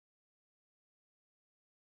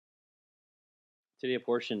Today, a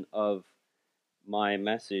portion of my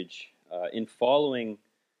message in following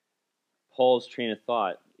Paul's train of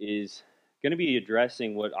thought is going to be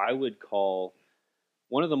addressing what I would call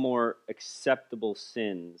one of the more acceptable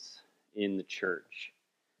sins in the church.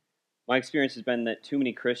 My experience has been that too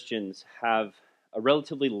many Christians have a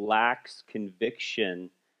relatively lax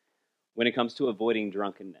conviction when it comes to avoiding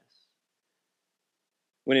drunkenness.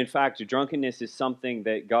 When in fact, drunkenness is something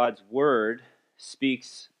that God's Word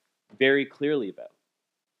speaks very clearly about.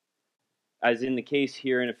 As in the case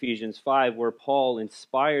here in Ephesians 5, where Paul,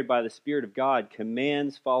 inspired by the Spirit of God,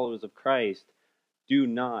 commands followers of Christ, do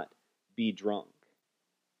not be drunk.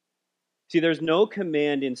 See, there's no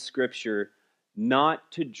command in Scripture not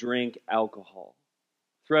to drink alcohol.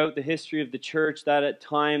 Throughout the history of the church, that at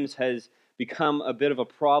times has become a bit of a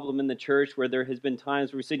problem in the church, where there has been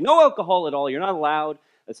times where we say, no alcohol at all, you're not allowed.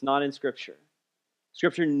 That's not in Scripture.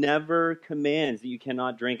 Scripture never commands that you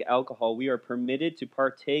cannot drink alcohol. We are permitted to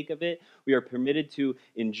partake of it. We are permitted to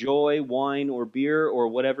enjoy wine or beer or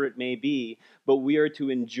whatever it may be. But we are to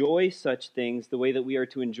enjoy such things the way that we are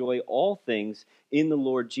to enjoy all things in the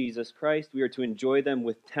Lord Jesus Christ. We are to enjoy them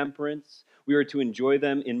with temperance. We are to enjoy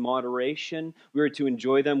them in moderation. We are to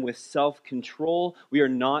enjoy them with self-control. We are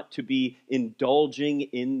not to be indulging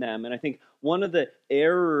in them. And I think one of the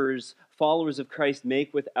errors followers of Christ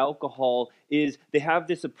make with alcohol is they have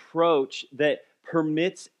this approach that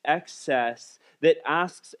permits excess, that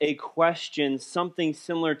asks a question, something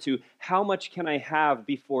similar to, how much can I have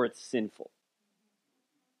before it's sinful?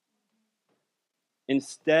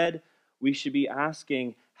 Instead, we should be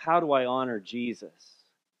asking, how do I honor Jesus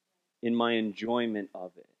in my enjoyment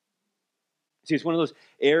of it? See, it's one of those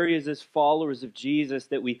areas as followers of Jesus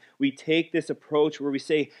that we take this approach where we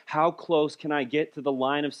say, how close can I get to the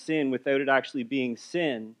line of sin without it actually being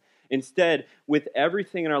sin? Instead, with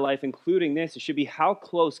everything in our life, including this, it should be, how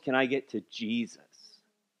close can I get to Jesus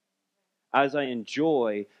as I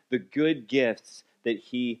enjoy the good gifts that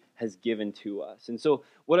He has given to us? And so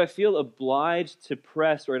what I feel obliged to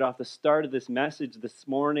press right off the start of this message this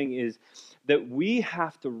morning is that we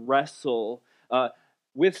have to wrestle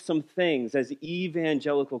with some things as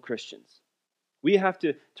evangelical Christians. We have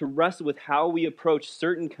to wrestle with how we approach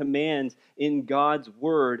certain commands in God's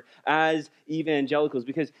Word as evangelicals.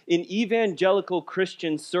 Because in evangelical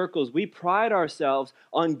Christian circles, we pride ourselves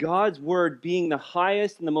on God's Word being the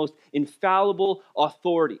highest and the most infallible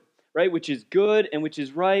authority, right? Which is good and which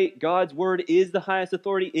is right. God's Word is the highest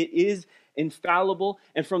authority. It is infallible.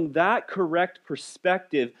 And from that correct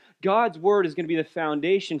perspective, God's Word is going to be the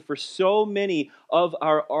foundation for so many of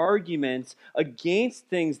our arguments against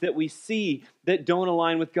things that we see that don't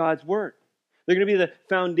align with God's Word. They're going to be the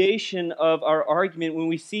foundation of our argument when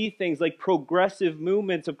we see things like progressive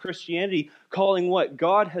movements of Christianity calling what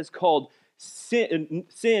God has called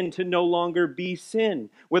sin to no longer be sin,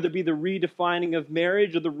 whether it be the redefining of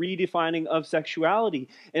marriage or the redefining of sexuality.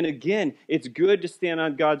 And again, it's good to stand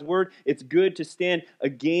on God's Word. It's good to stand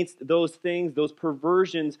against those things, those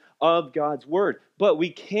perversions of God's Word. But we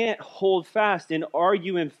can't hold fast and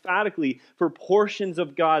argue emphatically for portions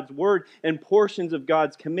of God's Word and portions of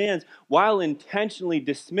God's commands while intentionally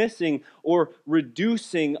dismissing or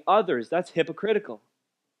reducing others. That's hypocritical.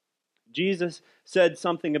 Jesus said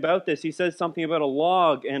something about this. He says something about a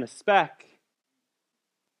log and a speck.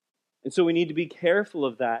 And so we need to be careful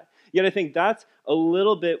of that. Yet I think that's a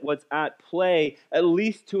little bit what's at play, at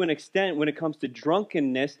least to an extent, when it comes to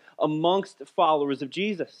drunkenness amongst followers of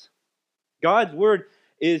Jesus. God's Word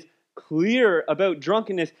is clear about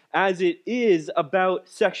drunkenness as it is about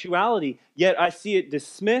sexuality. Yet I see it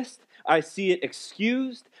dismissed. I see it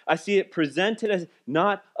excused. I see it presented as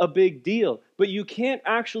not a big deal. But you can't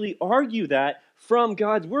actually argue that from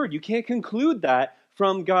God's Word. You can't conclude that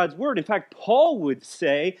from God's Word. In fact, Paul would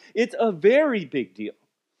say it's a very big deal.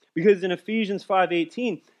 Because in Ephesians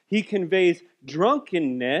 5:18, he conveys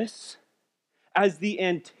drunkenness as the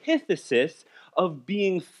antithesis of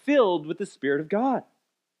being filled with the Spirit of God.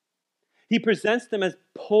 He presents them as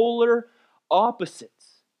polar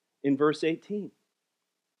opposites in verse 18.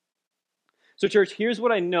 So church, here's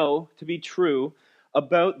what I know to be true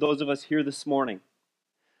about those of us here this morning.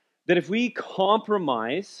 That if we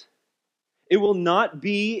compromise, it will not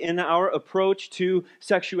be in our approach to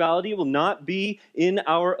sexuality. It will not be in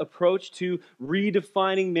our approach to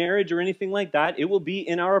redefining marriage or anything like that. It will be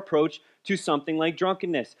in our approach to something like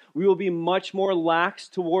drunkenness. We will be much more lax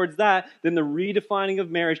towards that than the redefining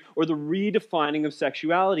of marriage or the redefining of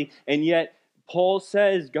sexuality. And yet, Paul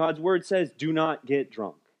says, God's Word says, do not get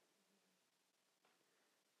drunk.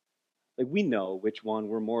 Like, we know which one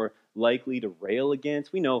we're more likely to rail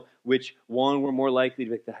against. We know which one we're more likely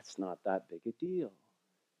to be like, that's not that big a deal.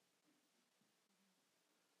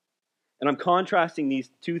 And I'm contrasting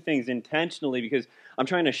these two things intentionally because I'm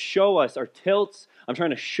trying to show us our tilts, I'm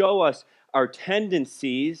trying to show us our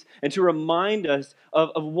tendencies, and to remind us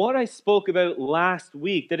of what I spoke about last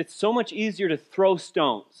week, that it's so much easier to throw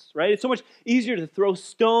stones, right? It's so much easier to throw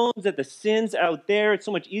stones at the sins out there. It's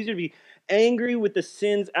so much easier to be angry with the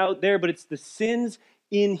sins out there, but it's the sins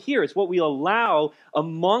in here. It's what we allow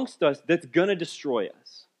amongst us that's going to destroy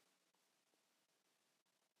us.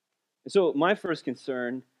 And so my first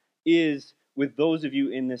concern is with those of you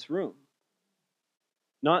in this room.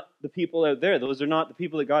 Not the people out there. Those are not the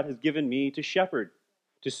people that God has given me to shepherd,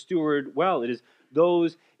 to steward well. It is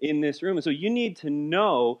those in this room. And so you need to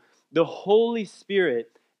know the Holy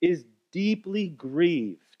Spirit is deeply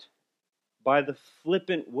grieved by the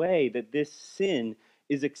flippant way that this sin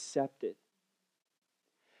is accepted.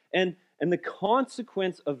 And the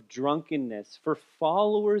consequence of drunkenness for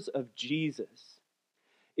followers of Jesus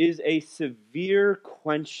is a severe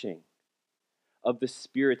quenching of the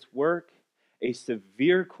Spirit's work, a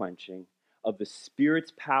severe quenching of the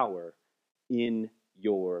Spirit's power in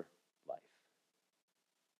your life.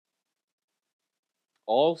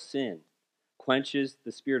 All sin quenches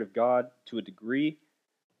the Spirit of God to a degree,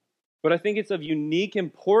 but I think it's of unique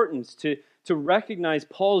importance to recognize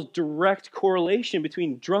Paul's direct correlation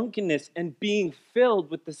between drunkenness and being filled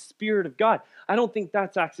with the Spirit of God. I don't think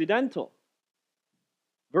that's accidental.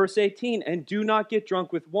 Verse 18, and do not get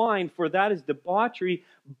drunk with wine, for that is debauchery,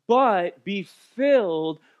 but be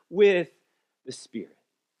filled with the Spirit.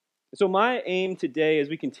 So my aim today as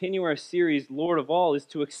we continue our series, Lord of All, is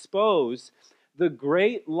to expose the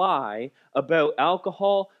great lie about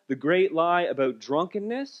alcohol, the great lie about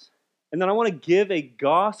drunkenness, and then I want to give a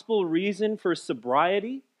gospel reason for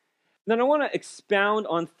sobriety. And then I want to expound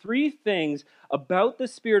on three things about the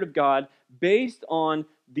Spirit of God based on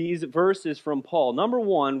these verses from Paul. Number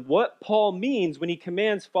one, what Paul means when he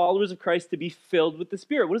commands followers of Christ to be filled with the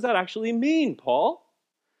Spirit. What does that actually mean, Paul?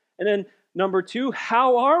 And then number two,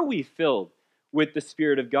 how are we filled with the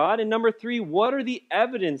Spirit of God? And number three, what are the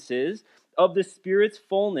evidences of the Spirit's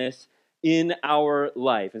fullness in our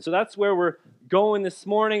life? And so that's where we're going this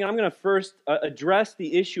morning. I'm going to first address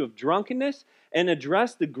the issue of drunkenness and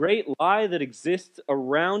address the great lie that exists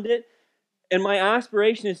around it. And my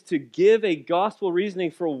aspiration is to give a gospel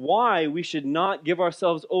reasoning for why we should not give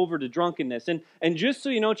ourselves over to drunkenness. And just so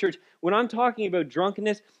you know, church, when I'm talking about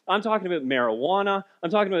drunkenness, I'm talking about marijuana. I'm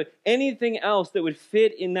talking about anything else that would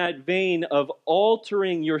fit in that vein of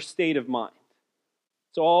altering your state of mind.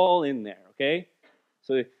 It's all in there, okay?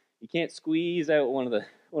 So you can't squeeze out one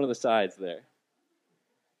of the sides there.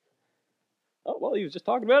 Oh, well, he was just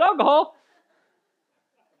talking about alcohol.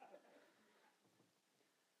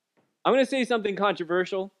 I'm going to say something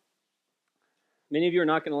controversial. Many of you are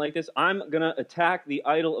not going to like this. I'm going to attack the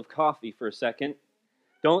idol of coffee for a second.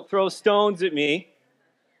 Don't throw stones at me.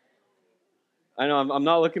 I know, I'm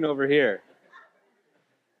not looking over here.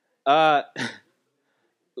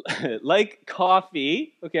 Like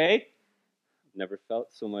coffee, okay? Never felt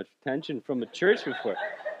so much tension from a church before.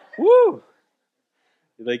 Woo!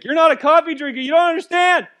 You're like, you're not a coffee drinker, you don't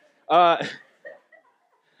understand!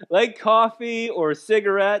 Like coffee or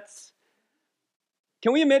cigarettes,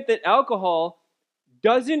 can we admit that alcohol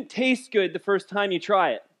doesn't taste good the first time you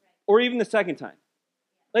try it, or even the second time?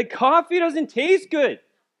 Like coffee doesn't taste good.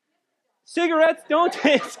 Cigarettes don't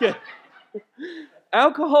taste good.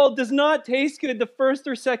 Alcohol does not taste good the first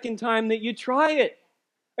or second time that you try it.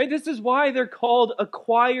 Right? This is why they're called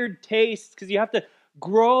acquired tastes, because you have to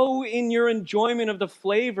grow in your enjoyment of the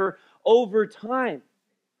flavor over time.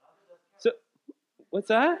 So, what's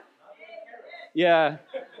that? Yeah.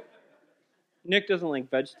 Nick doesn't like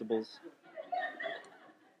vegetables.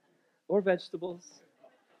 Or vegetables.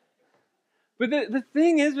 But the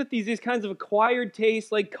thing is with these kinds of acquired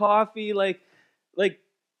tastes, like coffee, like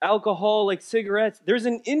alcohol, like cigarettes, there's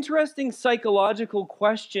an interesting psychological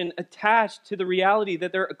question attached to the reality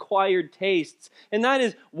that they're acquired tastes. And that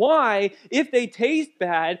is, why, if they taste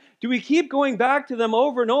bad, do we keep going back to them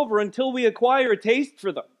over and over until we acquire a taste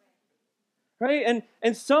for them? Right?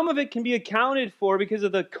 And some of it can be accounted for because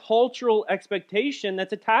of the cultural expectation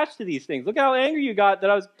that's attached to these things. Look how angry you got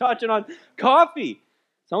that I was touching on coffee.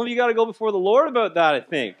 Some of you got to go before the Lord about that, I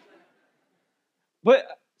think. But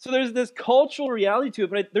so there's this cultural reality to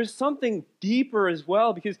it, but there's something deeper as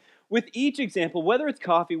well, because with each example, whether it's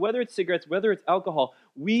coffee, whether it's cigarettes, whether it's alcohol,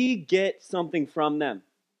 we get something from them,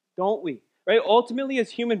 don't we? Right? Ultimately,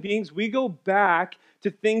 as human beings, we go back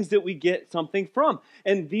to things that we get something from.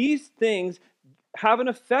 And these things have an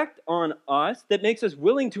effect on us that makes us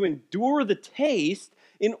willing to endure the taste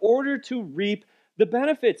in order to reap the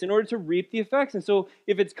benefits in order to reap the effects. And so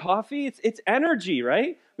if it's coffee, it's energy,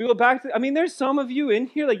 right? We go back to, I mean, there's some of you in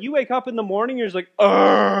here, like you wake up in the morning, you're just like,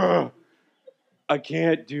 ugh, I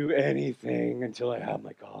can't do anything until I have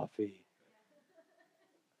my coffee.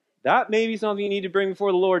 That may be something you need to bring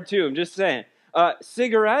before the Lord too. I'm just saying.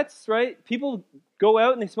 Cigarettes, right? People go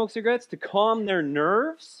out and they smoke cigarettes to calm their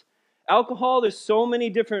nerves. Alcohol, there's so many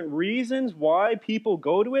different reasons why people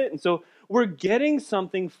go to it. And so we're getting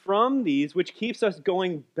something from these which keeps us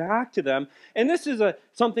going back to them. And this is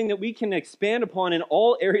something that we can expand upon in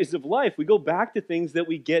all areas of life. We go back to things that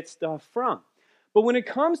we get stuff from. But when it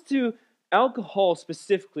comes to alcohol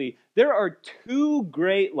specifically, there are two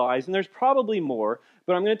great lies, and there's probably more,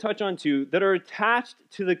 but I'm going to touch on two that are attached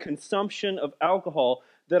to the consumption of alcohol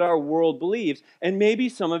that our world believes, and maybe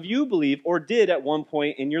some of you believe or did at one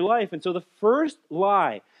point in your life. And so the first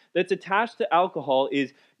lie that's attached to alcohol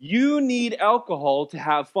is you need alcohol to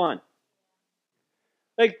have fun.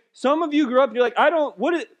 Like some of you grew up and you're like,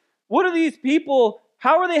 what are these people,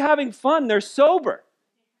 how are they having fun? They're sober.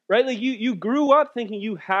 Right? Like you grew up thinking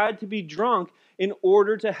you had to be drunk in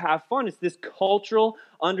order to have fun. It's this cultural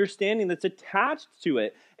understanding that's attached to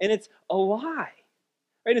it, and it's a lie.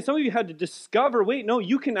 Right? And some of you had to discover, wait, no,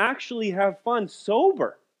 you can actually have fun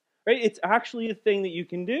sober. Right? It's actually a thing that you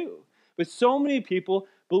can do. But so many people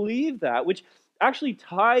believe that, which actually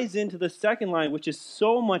ties into the second lie, which is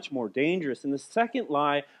so much more dangerous. And the second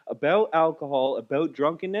lie about alcohol, about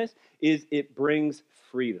drunkenness, is it brings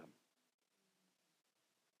freedom.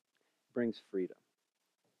 Brings freedom.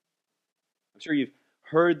 I'm sure you've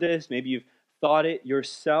heard this, maybe you've thought it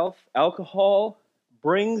yourself. Alcohol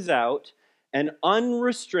brings out an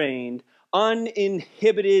unrestrained,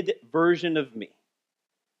 uninhibited version of me.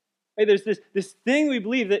 Hey, there's this thing we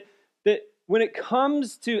believe that when it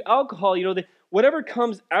comes to alcohol, that whatever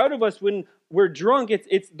comes out of us when we're drunk,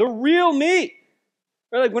 it's the real me.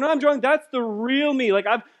 Right? Like when I'm drunk, that's the real me. Like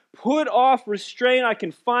I've put off restraint. I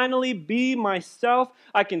can finally be myself.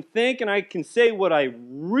 I can think and I can say what I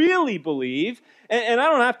really believe, and I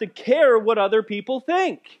don't have to care what other people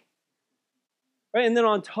think. Right? And then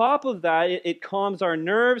on top of that, it calms our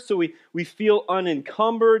nerves so we feel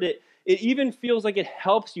unencumbered. It even feels like it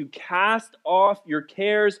helps you cast off your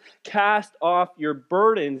cares, cast off your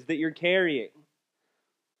burdens that you're carrying.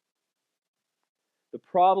 The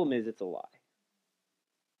problem is it's a lie.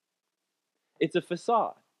 It's a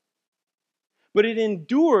facade. But it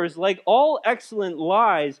endures like all excellent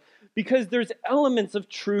lies because there's elements of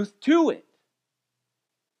truth to it.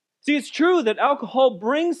 See, it's true that alcohol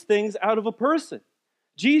brings things out of a person.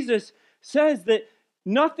 Jesus says that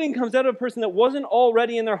nothing comes out of a person that wasn't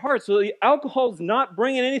already in their heart. So the alcohol's not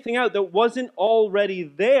bringing anything out that wasn't already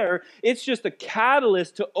there. It's just a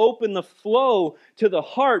catalyst to open the flow to the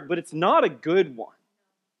heart, but it's not a good one.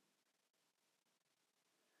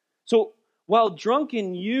 So while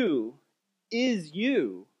drunken you is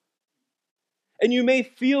you, and you may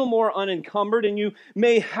feel more unencumbered, and you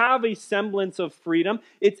may have a semblance of freedom,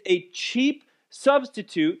 it's a cheap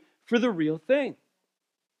substitute for the real thing.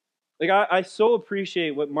 Like I so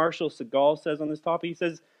appreciate what Marshall Segal says on this topic. He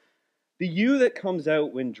says, the you that comes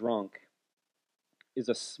out when drunk is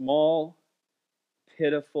a small,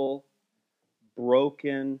 pitiful,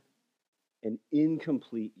 broken, and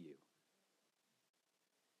incomplete you.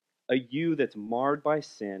 A you that's marred by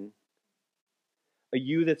sin, a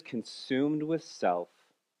you that's consumed with self,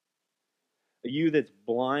 a you that's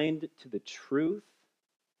blind to the truth,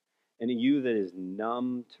 and a you that is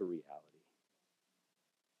numb to reality.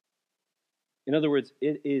 In other words,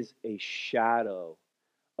 it is a shadow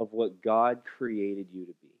of what God created you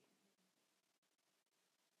to be.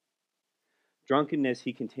 Drunkenness,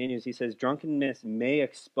 he continues, he says, drunkenness may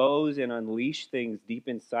expose and unleash things deep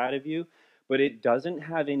inside of you, but it doesn't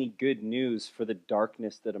have any good news for the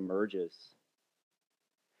darkness that emerges.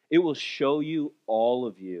 It will show you all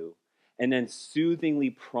of you and then soothingly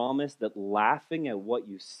promise that laughing at what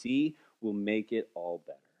you see will make it all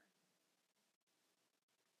better.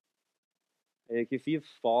 Like if you've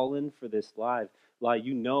fallen for this lie,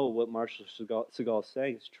 you know what Marshall Segal is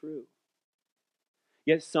saying is true.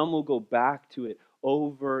 Yet some will go back to it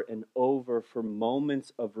over and over for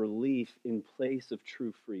moments of relief in place of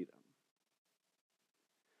true freedom.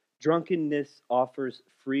 Drunkenness offers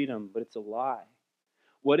freedom, but it's a lie.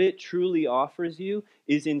 What it truly offers you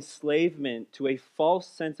is enslavement to a false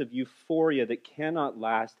sense of euphoria that cannot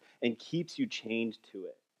last and keeps you chained to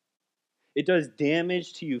it. It does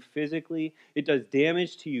damage to you physically, it does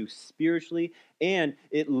damage to you spiritually, and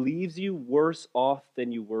it leaves you worse off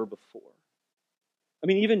than you were before. I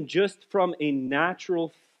mean, even just from a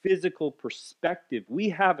natural physical perspective, we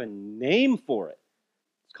have a name for it.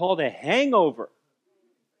 It's called a hangover.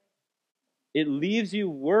 It leaves you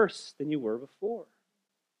worse than you were before.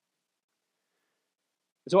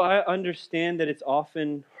 So I understand that it's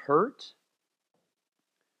often hurt.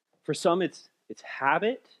 For some, it's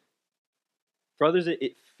habit. For others,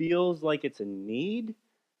 it feels like it's a need.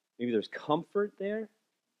 Maybe there's comfort there.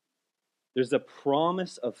 There's a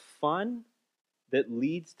promise of fun that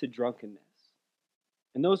leads to drunkenness.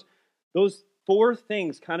 And those four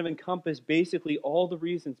things kind of encompass basically all the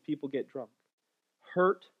reasons people get drunk.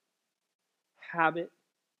 Hurt, habit,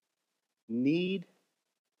 need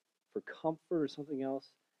for comfort or something else,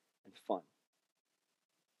 and fun.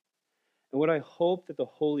 And what I hope that the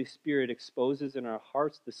Holy Spirit exposes in our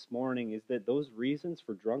hearts this morning is that those reasons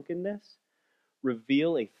for drunkenness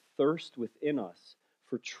reveal a thirst within us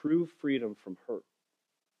for true freedom from hurt,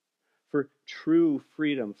 for true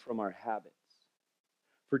freedom from our habits,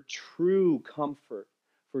 for true comfort,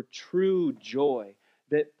 for true joy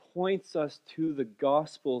that points us to the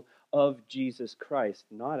gospel of Jesus Christ,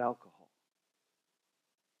 not alcohol.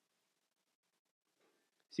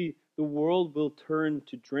 See, the world will turn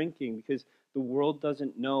to drinking because the world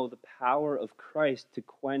doesn't know the power of Christ to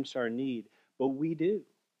quench our need, but we do.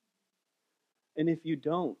 And if you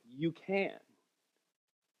don't, you can.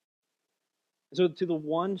 So to the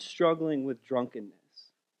one struggling with drunkenness,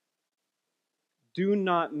 do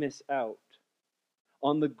not miss out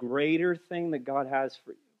on the greater thing that God has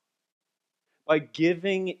for you by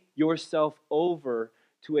giving yourself over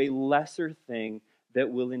to a lesser thing that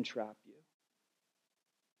will entrap you,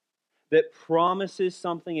 that promises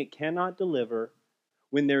something it cannot deliver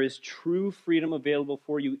when there is true freedom available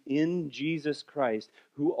for you in Jesus Christ,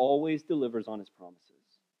 who always delivers on his promises.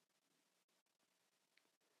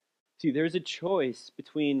 See, there's a choice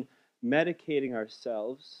between medicating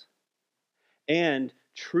ourselves and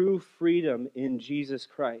true freedom in Jesus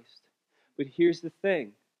Christ. But here's the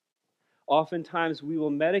thing. Oftentimes we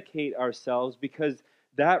will medicate ourselves because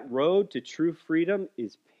that road to true freedom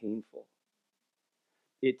is painful.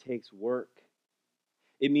 It takes work.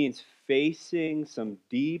 It means facing some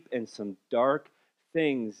deep and some dark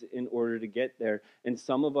things in order to get there. And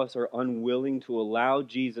some of us are unwilling to allow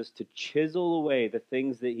Jesus to chisel away the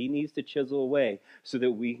things that he needs to chisel away so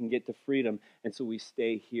that we can get to freedom. And so we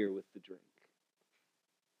stay here with the drink.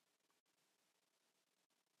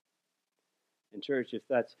 And church, if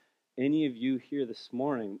that's any of you here this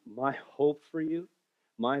morning, my hope for you,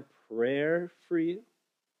 my prayer for you,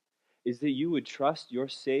 is that you would trust your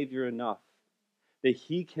Savior enough that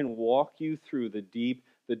he can walk you through the deep,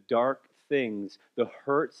 the dark things, the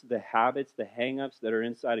hurts, the habits, the hang-ups that are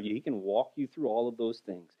inside of you. He can walk you through all of those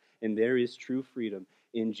things. And there is true freedom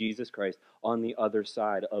in Jesus Christ on the other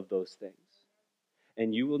side of those things.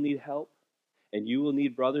 And you will need help. And you will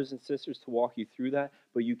need brothers and sisters to walk you through that.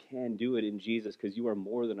 But you can do it in Jesus because you are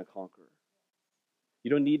more than a conqueror.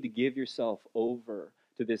 You don't need to give yourself over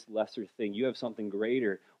to this lesser thing. You have something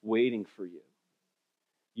greater waiting for you.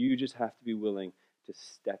 You just have to be willing to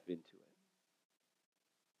step into it.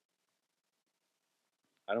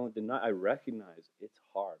 I don't deny, I recognize it's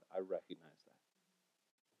hard. I recognize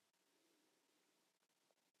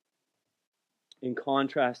that. In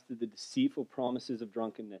contrast to the deceitful promises of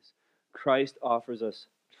drunkenness, Christ offers us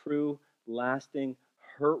true, lasting,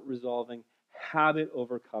 hurt-resolving,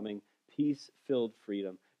 habit-overcoming, peace-filled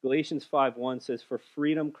freedom. Galatians 5:1 says, "For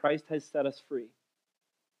freedom Christ has set us free."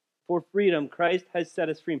 For freedom, Christ has set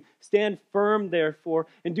us free. Stand firm, therefore,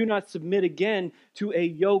 and do not submit again to a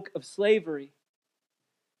yoke of slavery.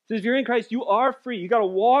 It says, if you're in Christ, you are free. You got to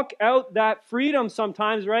walk out that freedom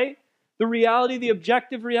sometimes, right? The reality, the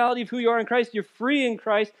objective reality of who you are in Christ, you're free in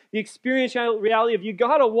Christ. The experiential reality of you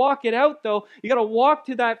got to walk it out, though. You got to walk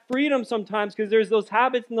to that freedom sometimes because there's those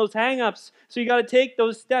habits and those hang-ups. So you got to take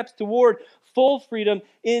those steps toward full freedom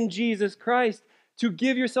in Jesus Christ. To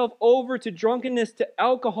give yourself over to drunkenness, to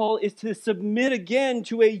alcohol, is to submit again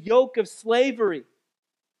to a yoke of slavery.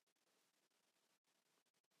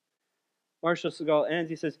 Marshall Segal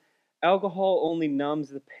ends, he says, alcohol only numbs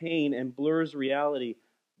the pain and blurs reality.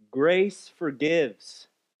 Grace forgives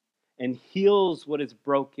and heals what is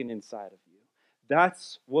broken inside of you.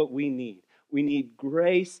 That's what we need. We need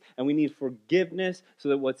grace and we need forgiveness so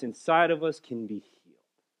that what's inside of us can be healed.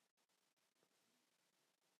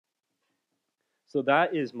 So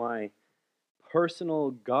that is my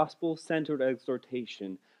personal gospel-centered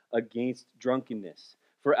exhortation against drunkenness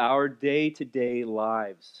for our day-to-day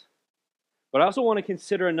lives. But I also want to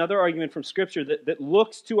consider another argument from Scripture that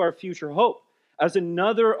looks to our future hope as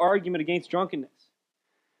another argument against drunkenness.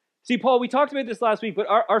 See, Paul, we talked about this last week, but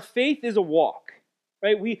our faith is a walk,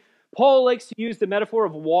 right? Paul likes to use the metaphor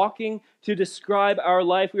of walking to describe our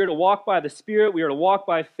life. We are to walk by the Spirit. We are to walk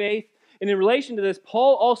by faith. And in relation to this,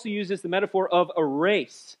 Paul also uses the metaphor of a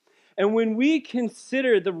race. And when we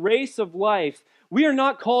consider the race of life, we are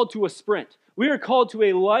not called to a sprint. We are called to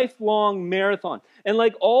a lifelong marathon. And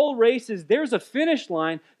like all races, there's a finish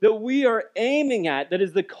line that we are aiming at that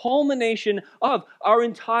is the culmination of our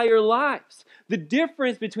entire lives. The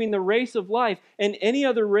difference between the race of life and any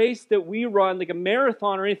other race that we run, like a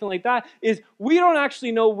marathon or anything like that, is we don't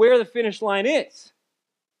actually know where the finish line is.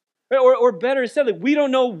 Or better said, like, we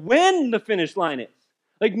don't know when the finish line is.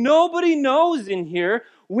 Like, nobody knows in here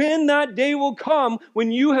when that day will come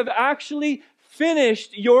when you have actually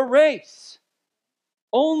finished your race.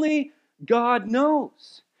 Only God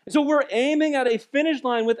knows. So we're aiming at a finish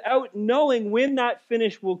line without knowing when that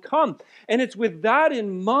finish will come. And it's with that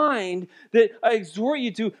in mind that I exhort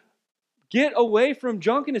you to get away from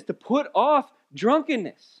drunkenness, to put off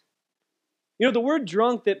drunkenness. You know, the word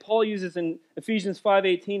drunk that Paul uses in Ephesians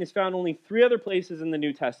 5:18 is found only 3 other places in the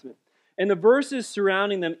New Testament. And the verses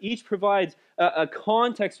surrounding them each provides a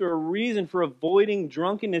context or a reason for avoiding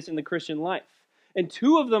drunkenness in the Christian life. And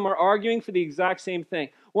 2 of them are arguing for the exact same thing.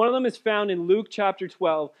 One of them is found in Luke chapter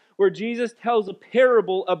 12, where Jesus tells a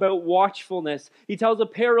parable about watchfulness. He tells a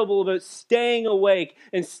parable about staying awake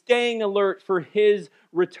and staying alert for his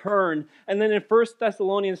return. And then in 1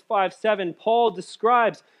 Thessalonians 5:7, Paul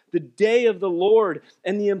describes the day of the Lord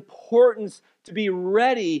and the importance to be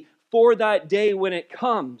ready for that day when it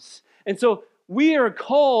comes. And so we are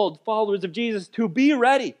called, followers of Jesus, to be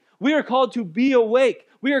ready. We are called to be awake.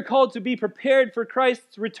 We are called to be prepared for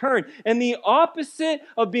Christ's return. And the opposite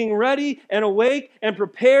of being ready and awake and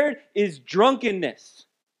prepared is drunkenness.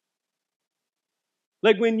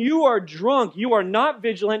 Like when you are drunk, you are not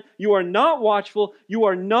vigilant, you are not watchful, you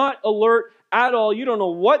are not alert at all. You don't know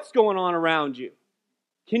what's going on around you.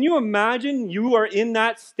 Can you imagine you are in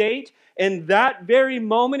that state and that very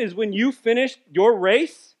moment is when you finish your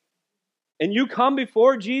race and you come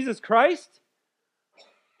before Jesus Christ?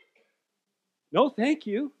 No, thank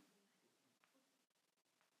you.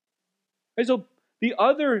 And so the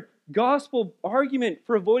other gospel argument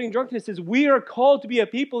for avoiding drunkenness is we are called to be a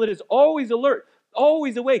people that is always alert,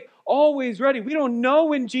 always awake, always ready. We don't know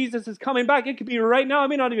when Jesus is coming back. It could be right now. I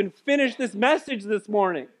may not even finish this message this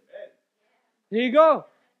morning. There you go.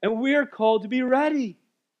 And we are called to be ready.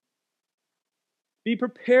 Be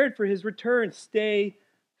prepared for his return. Stay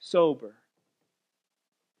sober.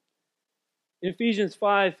 In Ephesians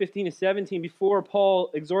 5:15-17, before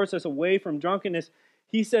Paul exhorts us away from drunkenness,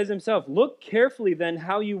 he says himself, "Look carefully then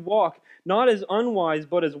how you walk, not as unwise,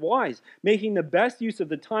 but as wise, making the best use of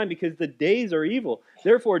the time, because the days are evil.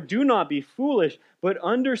 Therefore do not be foolish, but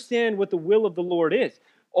understand what the will of the Lord is."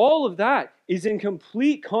 All of that is in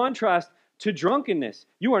complete contrast to drunkenness.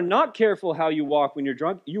 You are not careful how you walk when you're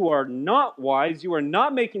drunk. You are not wise. You are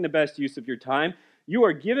not making the best use of your time. You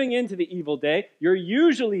are giving in to the evil day. You're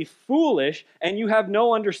usually foolish, and you have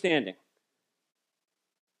no understanding.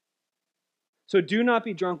 So do not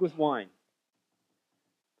be drunk with wine.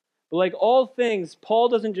 But like all things, Paul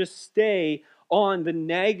doesn't just stay on the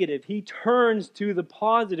negative. He turns to the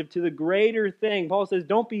positive, to the greater thing. Paul says,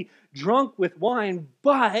 don't be drunk with wine,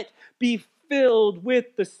 but be filled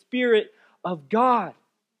with the Spirit of God.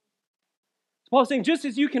 Paul's saying, just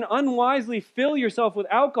as you can unwisely fill yourself with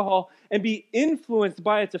alcohol and be influenced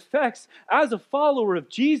by its effects, as a follower of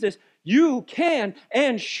Jesus, you can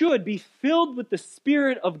and should be filled with the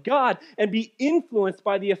Spirit of God and be influenced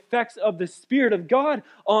by the effects of the Spirit of God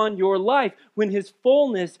on your life when his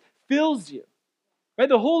fullness fills you. Right?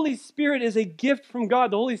 The Holy Spirit is a gift from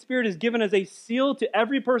God. The Holy Spirit is given as a seal to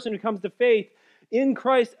every person who comes to faith in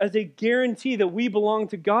Christ as a guarantee that we belong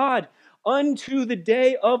to God unto the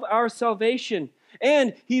day of our salvation.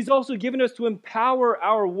 And he's also given us to empower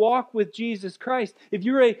our walk with Jesus Christ. If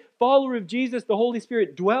you're a follower of Jesus, the Holy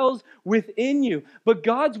Spirit dwells within you. But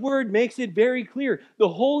God's word makes it very clear. The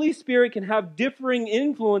Holy Spirit can have differing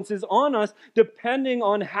influences on us depending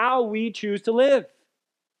on how we choose to live.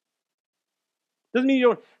 Doesn't mean you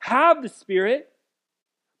don't have the Spirit,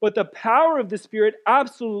 but the power of the Spirit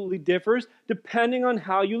absolutely differs depending on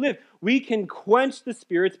how you live. We can quench the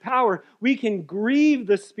Spirit's power. We can grieve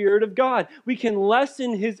the Spirit of God. We can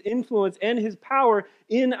lessen his influence and his power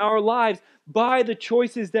in our lives by the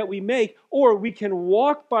choices that we make. Or we can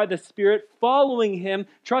walk by the Spirit, following him,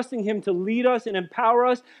 trusting him to lead us and empower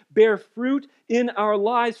us, bear fruit in our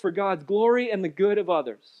lives for God's glory and the good of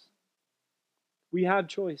others. We have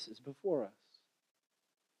choices before us.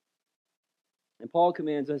 And Paul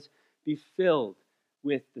commands us, be filled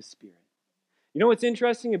with the Spirit. You know what's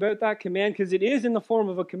interesting about that command? Because it is in the form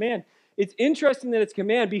of a command. It's interesting that it's a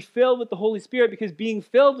command, be filled with the Holy Spirit, because being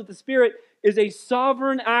filled with the Spirit is a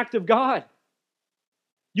sovereign act of God.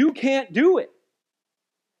 You can't do it.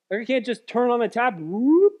 Like, you can't just turn on the tap,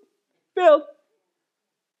 whoop, filled.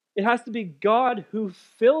 It has to be God who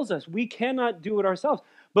fills us. We cannot do it ourselves.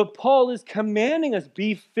 But Paul is commanding us,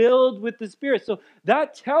 be filled with the Spirit. So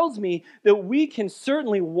that tells me that we can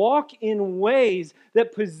certainly walk in ways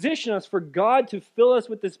that position us for God to fill us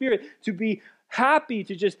with the Spirit, to be happy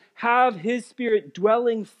to just have His Spirit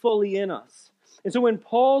dwelling fully in us. And so when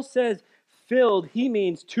Paul says filled, he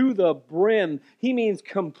means to the brim. He means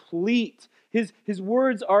complete. His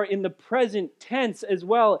words are in the present tense as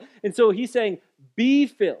well. And so he's saying, be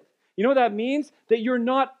filled. You know what that means? That you're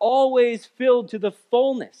not always filled to the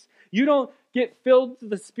fullness. You don't get filled to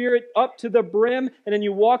the Spirit up to the brim, and then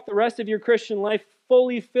you walk the rest of your Christian life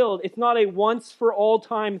fully filled. It's not a once for all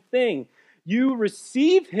time thing. You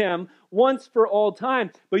receive Him once for all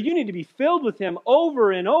time, but you need to be filled with Him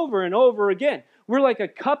over and over and over again. We're like a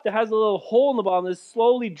cup that has a little hole in the bottom that's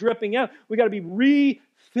slowly dripping out. We got to be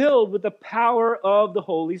refilled with the power of the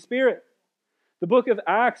Holy Spirit. The book of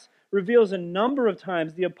Acts reveals a number of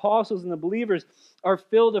times the apostles and the believers are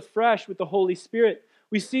filled afresh with the Holy Spirit.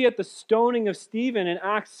 We see at the stoning of Stephen in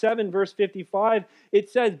Acts 7, verse 55, it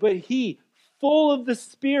says, but he, full of the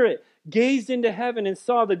Spirit, gazed into heaven and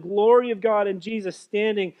saw the glory of God and Jesus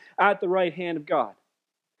standing at the right hand of God.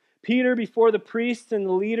 Peter, before the priests and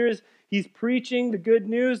the leaders, he's preaching the good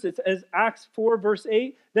news. It's as Acts 4, verse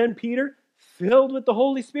 8. Then Peter, filled with the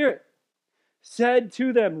Holy Spirit, said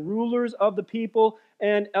to them, rulers of the people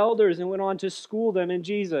and elders, and went on to school them in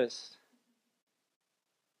Jesus.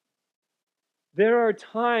 There are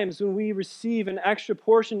times when we receive an extra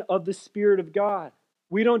portion of the Spirit of God.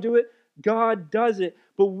 We don't do it. God does it,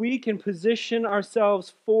 but we can position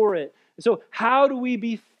ourselves for it. So how do we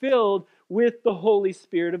be filled with the Holy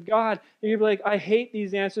Spirit of God? And you're like, I hate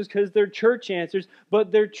these answers because they're church answers,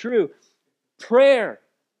 but they're true. Prayer.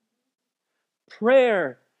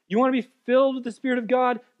 Prayer. You want to be filled with the Spirit of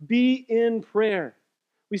God? Be in prayer.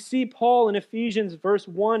 We see Paul in Ephesians verse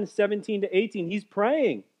 1, 17 to 18. He's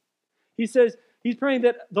praying. He says, he's praying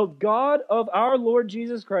that the God of our Lord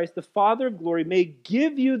Jesus Christ, the Father of glory, may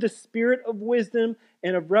give you the spirit of wisdom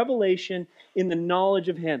and of revelation in the knowledge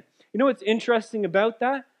of Him. You know what's interesting about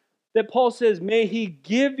that? That Paul says, may He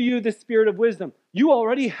give you the spirit of wisdom. You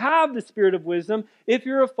already have the spirit of wisdom if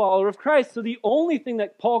you're a follower of Christ. So the only thing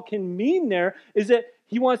that Paul can mean there is that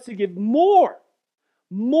he wants to give more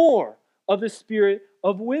of the spirit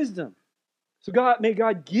of wisdom. So may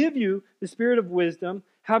God give you the spirit of wisdom,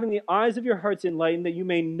 having the eyes of your hearts enlightened, that you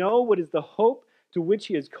may know what is the hope to which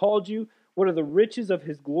He has called you, what are the riches of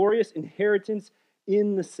His glorious inheritance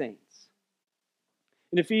in the saints.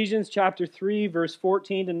 In Ephesians chapter 3, verse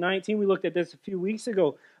 14 to 19, we looked at this a few weeks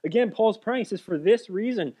ago. Again, Paul's praying. He says, for this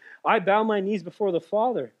reason, I bow my knees before the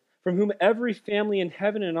Father, from whom every family in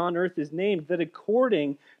heaven and on earth is named, that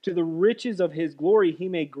according to the riches of His glory, He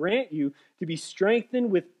may grant you to be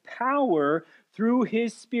strengthened with power through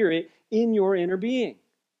His Spirit in your inner being,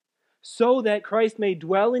 so that Christ may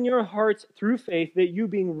dwell in your hearts through faith, that you,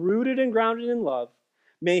 being rooted and grounded in love,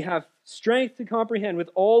 may have strength to comprehend with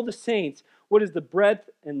all the saints what is the breadth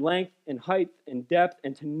and length and height and depth,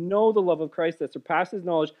 and to know the love of Christ that surpasses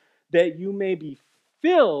knowledge, that you may be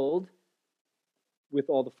filled with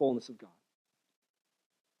all the fullness of God.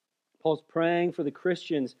 Paul's praying for the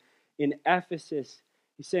Christians in Ephesus.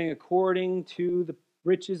 He's saying, according to the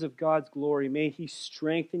riches of God's glory, may He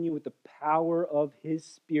strengthen you with the power of His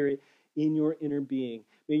Spirit in your inner being.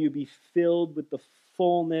 May you be filled with the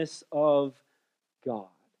fullness of God.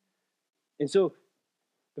 And so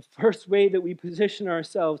the first way that we position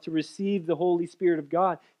ourselves to receive the Holy Spirit of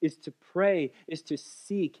God is to pray, is to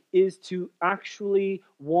seek, is to actually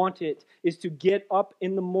want it, is to get up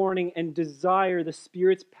in the morning and desire the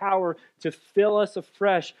Spirit's power to fill us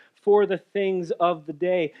afresh for the things of the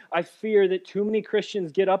day. I fear that too many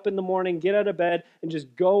Christians get up in the morning, get out of bed, and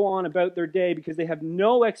just go on about their day because they have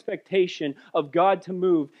no expectation of God to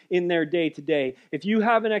move in their day to day. If you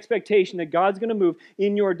have an expectation that God's going to move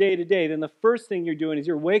in your day to day, then the first thing you're doing is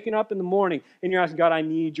you're waking up in the morning and you're asking, God, I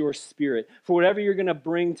need your Spirit for whatever you're going to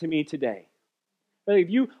bring to me today. But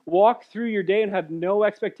if you walk through your day and have no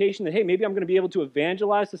expectation that, hey, maybe I'm going to be able to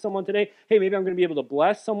evangelize to someone today, hey, maybe I'm going to be able to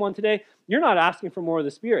bless someone today, you're not asking for more of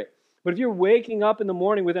the Spirit. But if you're waking up in the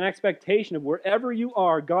morning with an expectation of wherever you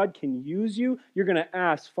are, God can use you, you're going to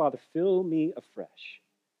ask, Father, fill me afresh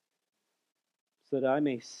so that I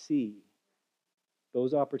may see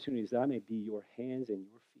those opportunities, that I may be your hands and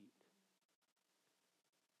your feet.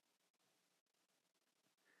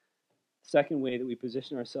 The second way that we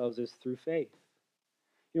position ourselves is through faith.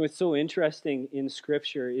 You know, what's so interesting in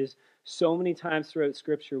Scripture is so many times throughout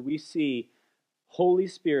Scripture we see Holy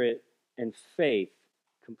Spirit and faith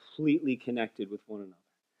completely connected with one another.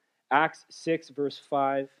 Acts 6, verse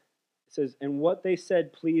 5, it says, "And what they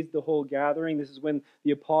said pleased the whole gathering." This is when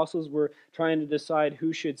the apostles were trying to decide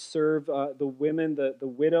who should serve the women, the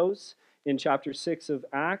widows, in chapter 6 of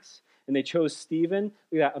Acts. And they chose Stephen,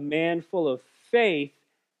 look at that, a man full of faith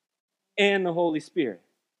and the Holy Spirit.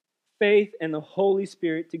 Faith and the Holy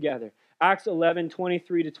Spirit together. Acts 11,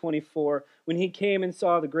 23 to 24. "When he came and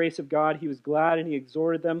saw the grace of God, he was glad, and he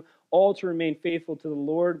exhorted them all to remain faithful to the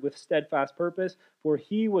Lord with steadfast purpose. For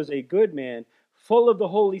he was a good man, full of the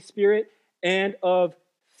Holy Spirit and of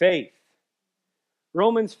faith."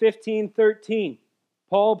 Romans 15, 13.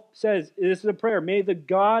 Paul says, this is a prayer, "May the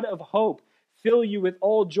God of hope fill you with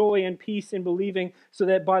all joy and peace in believing, so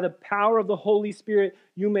that by the power of the Holy Spirit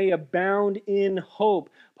you may abound in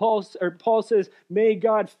hope." Paul says, may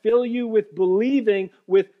God fill you with believing,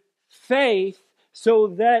 with faith, so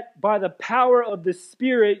that by the power of the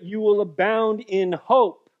Spirit you will abound in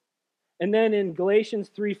hope. And then in Galatians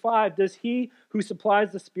 3:5, "Does he who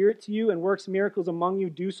supplies the Spirit to you and works miracles among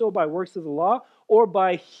you do so by works of the law or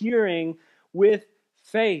by hearing with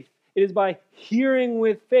faith?" It is by hearing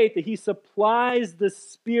with faith that he supplies the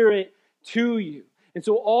Spirit to you. And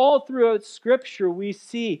so all throughout Scripture we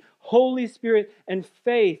see Holy Spirit and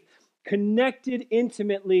faith connected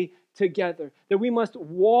intimately together, that we must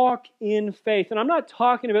walk in faith. And I'm not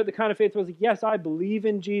talking about the kind of faith where it's like, yes, I believe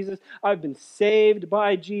in Jesus, I've been saved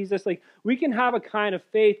by Jesus. Like, we can have a kind of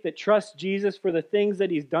faith that trusts Jesus for the things that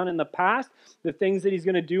he's done in the past, the things that he's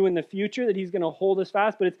going to do in the future, that he's going to hold us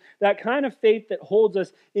fast. But it's that kind of faith that holds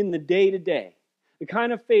us in the day-to-day. The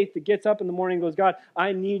kind of faith that gets up in the morning and goes, God,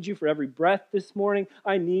 I need you for every breath this morning.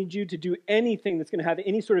 I need you to do anything that's going to have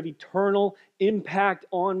any sort of eternal impact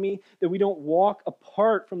on me, that we don't walk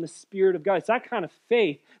apart from the Spirit of God. It's that kind of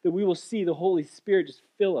faith that we will see the Holy Spirit just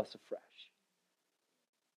fill us afresh.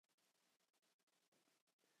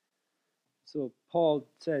 So Paul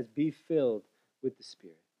says, be filled with the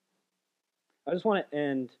Spirit. I just want to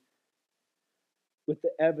end with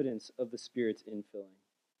the evidence of the Spirit's infilling.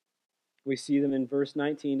 We see them in verse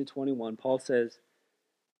 19 to 21. Paul says,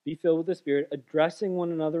 be filled with the Spirit, addressing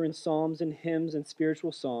one another in psalms and hymns and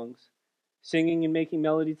spiritual songs, singing and making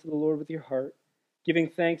melody to the Lord with your heart, giving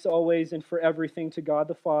thanks always and for everything to God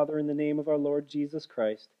the Father in the name of our Lord Jesus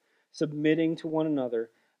Christ, submitting to one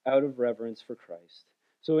another out of reverence for Christ.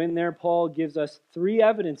 So in there, Paul gives us three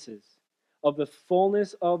evidences of the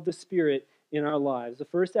fullness of the Spirit in our lives. The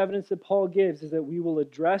first evidence that Paul gives is that we will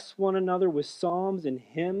address one another with psalms and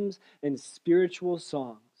hymns and spiritual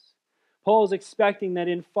songs. Paul is expecting that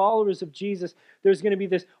in followers of Jesus, there's going to be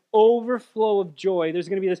this overflow of joy. There's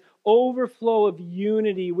going to be this overflow of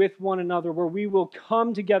unity with one another, where we will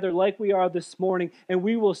come together like we are this morning, and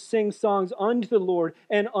we will sing songs unto the Lord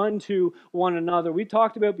and unto one another. We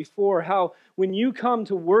talked about before how when you come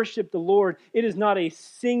to worship the Lord, it is not a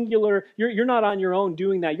singular, you're not on your own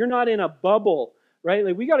doing that. You're not in a bubble. Right?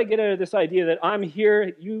 Like, we got to get out of this idea that I'm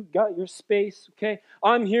here, you got your space, okay?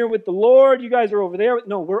 I'm here with the Lord, you guys are over there.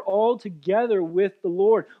 No, we're all together with the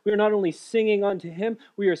Lord. We are not only singing unto Him,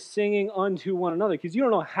 we are singing unto one another. Because you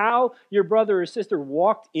don't know how your brother or sister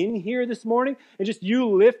walked in here this morning, and just you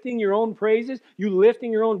lifting your own praises, you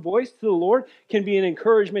lifting your own voice to the Lord can be an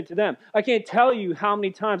encouragement to them. I can't tell you how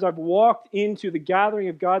many times I've walked into the gathering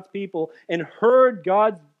of God's people and heard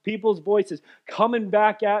God's people's voices coming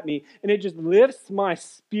back at me, and it just lifts my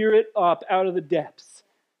spirit up out of the depths.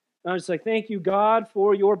 And I'm just like, thank you, God,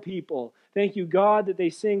 for your people. Thank you, God, that they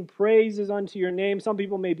sing praises unto your name. Some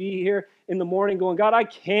people may be here in the morning going, God, I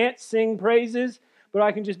can't sing praises, but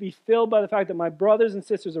I can just be filled by the fact that my brothers and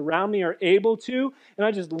sisters around me are able to, and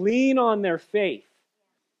I just lean on their faith.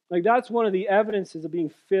 Like, that's one of the evidences of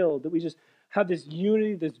being filled, that we just have this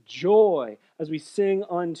unity, this joy as we sing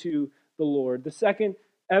unto the Lord. The second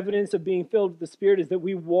evidence of being filled with the Spirit is that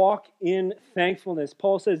we walk in thankfulness.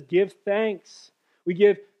 Paul says, give thanks. We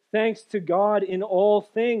give thanks to God in all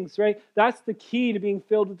things, right? That's the key to being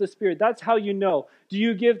filled with the Spirit. That's how you know. Do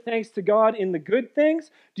you give thanks to God in the good things?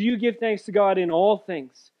 Do you give thanks to God in all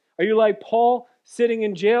things? Are you like Paul sitting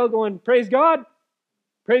in jail going, praise God,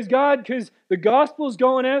 because the gospel is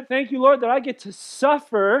going out. Thank you, Lord, that I get to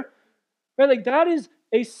suffer. Right? Like, that is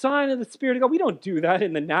a sign of the Spirit of God. We don't do that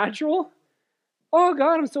in the natural. Oh,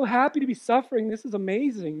 God, I'm so happy to be suffering. This is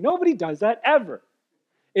amazing. Nobody does that ever.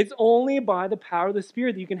 It's only by the power of the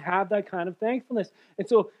Spirit that you can have that kind of thankfulness. And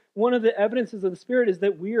so one of the evidences of the Spirit is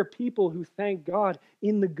that we are people who thank God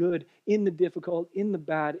in the good, in the difficult, in the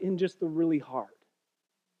bad, in just the really hard.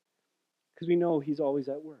 Because we know He's always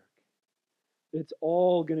at work. It's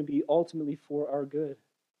all going to be ultimately for our good.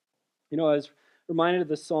 You know, I was reminded of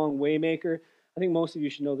the song Waymaker. I think most of you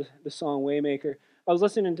should know the song Waymaker. I was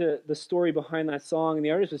listening to the story behind that song, and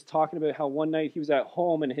the artist was talking about how one night he was at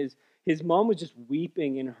home and his mom was just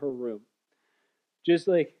weeping in her room, just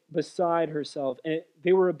like beside herself. And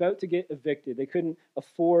they were about to get evicted. They couldn't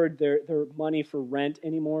afford their money for rent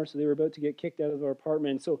anymore, so they were about to get kicked out of their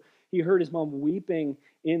apartment. And so he heard his mom weeping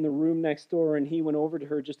in the room next door, and he went over to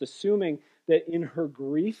her, just assuming that in her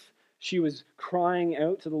grief, she was crying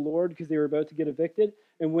out to the Lord because they were about to get evicted.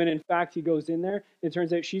 And when in fact he goes in there, it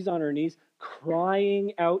turns out she's on her knees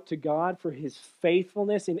crying out to God for his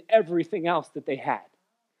faithfulness in everything else that they had.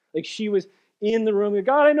 Like she was in the room.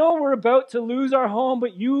 God, I know we're about to lose our home,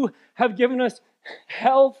 but you have given us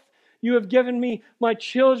health. You have given me my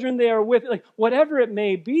children. They are with, like, whatever it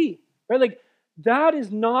may be, right? Like, that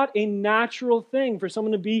is not a natural thing for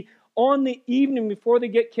someone to be on the evening before they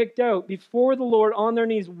get kicked out, before the Lord, on their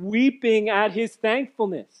knees, weeping at his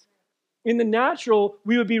thankfulness. In the natural,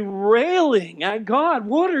 we would be railing at God.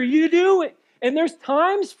 What are you doing? And there's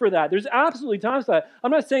times for that. There's absolutely times for that.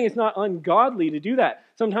 I'm not saying it's not ungodly to do that.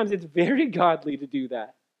 Sometimes it's very godly to do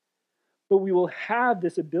that. But we will have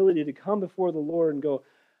this ability to come before the Lord and go,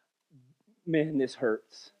 man, this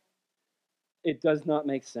hurts. It does not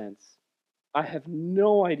make sense. I have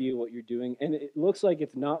no idea what you're doing, and it looks like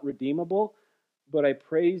it's not redeemable, but I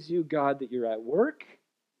praise you, God, that you're at work.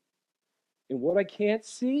 And what I can't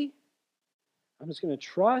see, I'm just going to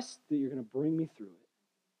trust that you're going to bring me through it.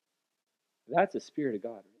 That's the Spirit of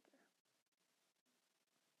God right there.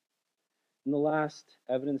 And the last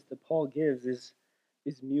evidence that Paul gives is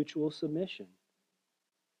mutual submission.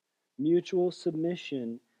 Mutual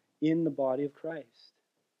submission in the body of Christ.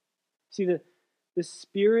 See, the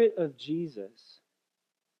Spirit of Jesus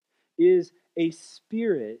is a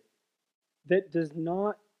spirit that does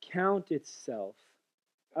not count itself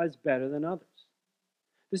as better than others.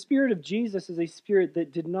 The Spirit of Jesus is a spirit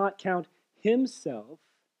that did not count himself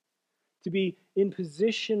to be in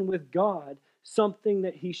position with God, something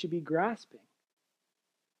that he should be grasping.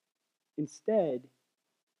 Instead,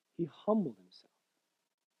 he humbled himself,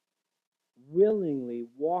 willingly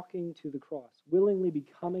walking to the cross, willingly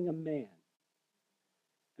becoming a man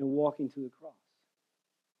and walking to the cross.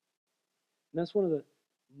 And that's one of the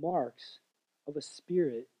marks of a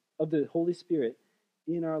spirit, of the Holy Spirit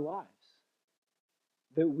in our lives,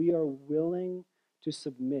 that we are willing to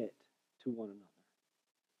submit to one another.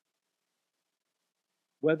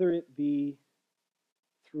 Whether it be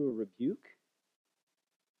through a rebuke,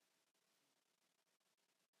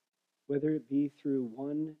 whether it be through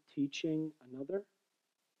one teaching another.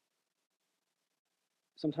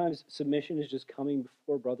 Sometimes submission is just coming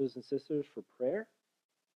before brothers and sisters for prayer,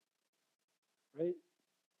 right?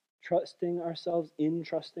 Entrusting ourselves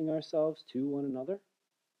to one another.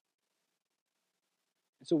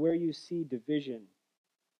 And so where you see division,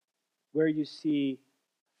 where you see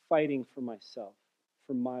fighting for myself,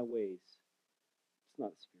 for my ways, it's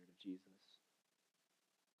not the Spirit of Jesus.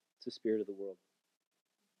 It's the spirit of the world.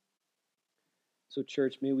 So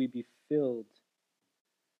church, may we be filled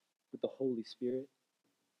with the Holy Spirit.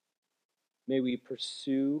 May we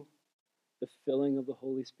pursue the filling of the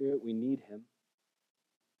Holy Spirit. We need him.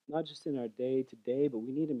 Not just in our day to day, but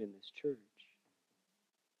we need him in this church.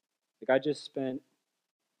 Like, I just spent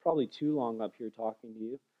probably too long up here talking to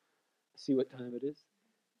you. See what time it is.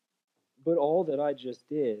 But all that I just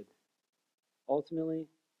did, ultimately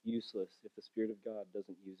useless if the Spirit of God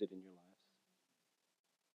doesn't use it in your lives.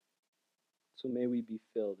 So may we be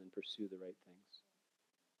filled and pursue the right things.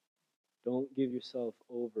 Don't give yourself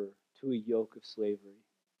over to a yoke of slavery.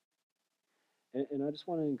 And I just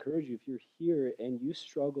want to encourage you, if you're here and you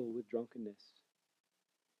struggle with drunkenness,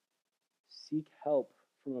 seek help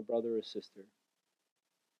from a brother or sister.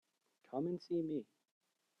 Come and see me.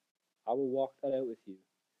 I will walk that out with you.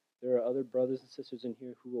 There are other brothers and sisters in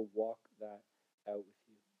here who will walk that out with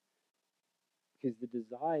you. Because the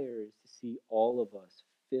desire is to see all of us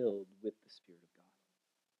filled with the Spirit of God.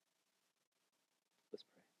 Let's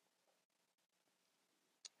pray.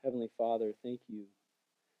 Heavenly Father, thank you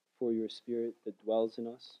for your Spirit that dwells in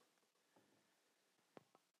us.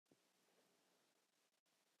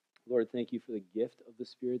 Lord, thank you for the gift of the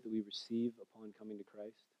Spirit that we receive upon coming to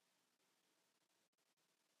Christ.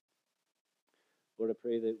 Lord, I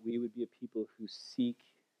pray that we would be a people who seek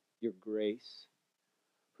your grace,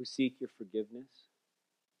 who seek your forgiveness.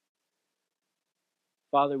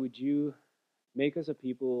 Father, would you make us a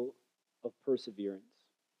people of perseverance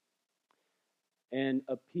and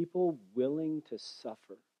a people willing to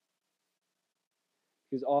suffer?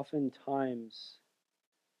 Because oftentimes,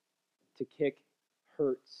 to kick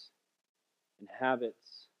hurts and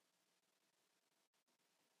habits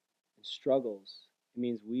and struggles, it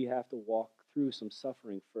means we have to walk through some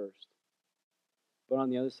suffering first. But on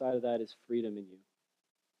the other side of that is freedom in you.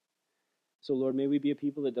 So, Lord, may we be a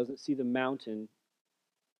people that doesn't see the mountain,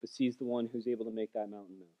 but sees the one who's able to make that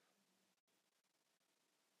mountain move.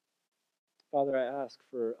 Father, I ask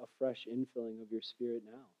for a fresh infilling of your Spirit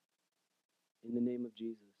now, in the name of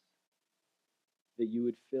Jesus, that you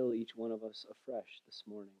would fill each one of us afresh this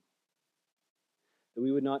morning. That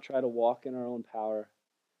we would not try to walk in our own power,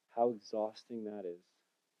 how exhausting that is,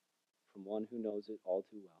 from one who knows it all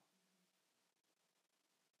too well.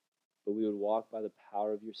 But we would walk by the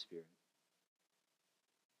power of your Spirit.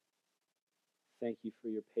 Thank you for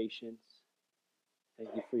your patience. Thank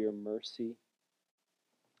you for your mercy.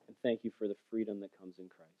 And thank you for the freedom that comes in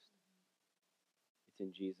Christ. It's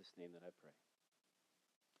in Jesus' name that I pray.